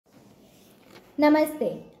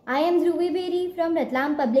Namaste. I am Dhruvi Beri from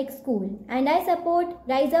Ratlam Public School and I support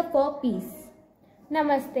Rise Up for Peace.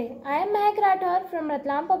 Namaste. I am Mehak Rathor from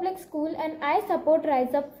Ratlam Public School and I support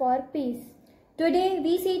Rise Up for Peace. Today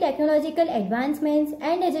we see technological advancements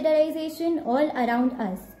and digitalization all around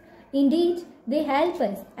us. Indeed, they help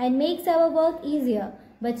us and makes our work easier,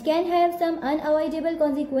 but can have some unavoidable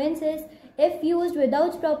consequences if used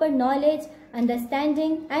without proper knowledge,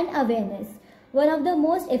 understanding and awareness. One of the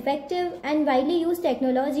most effective and widely used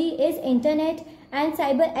technology is internet and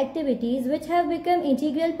cyber activities which have become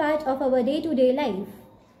integral part of our day-to-day life.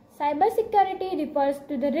 Cybersecurity refers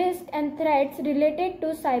to the risks and threats related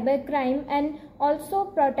to cybercrime and also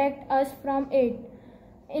protect us from it.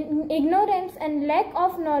 Ignorance and lack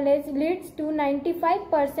of knowledge leads to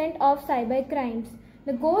 95% of cybercrimes.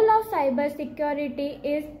 The goal of cybersecurity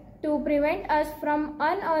is to prevent us from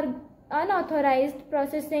unauthorized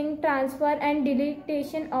processing, transfer and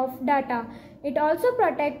deletion of data. It also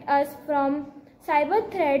protects us from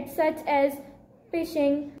cyber threats such as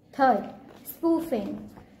phishing. Third, spoofing.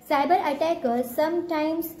 Cyber attackers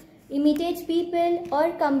sometimes imitate people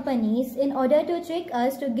or companies in order to trick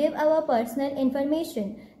us to give our personal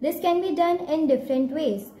information. This can be done in different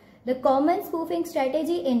ways. The common spoofing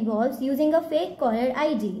strategy involves using a fake caller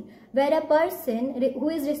ID, where a person who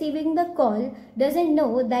is receiving the call doesn't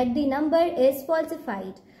know that the number is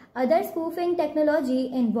falsified. Other spoofing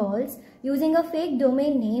technology involves using a fake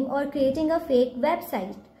domain name or creating a fake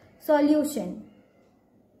website. Solution.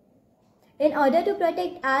 In order to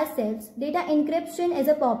protect ourselves, data encryption is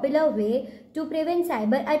a popular way to prevent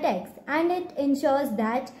cyber attacks, and it ensures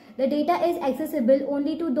that the data is accessible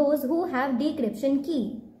only to those who have decryption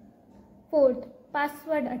key. Fourth,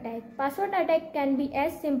 password attack. Password attack can be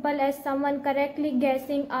as simple as someone correctly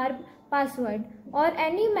guessing our password or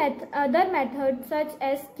any other method such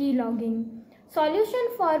as keylogging. Solution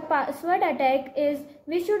for password attack is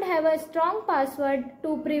we should have a strong password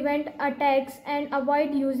to prevent attacks and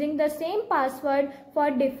avoid using the same password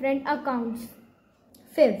for different accounts.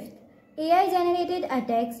 Fifth, AI-generated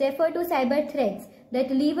attacks refer to cyber threats that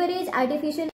leverage artificial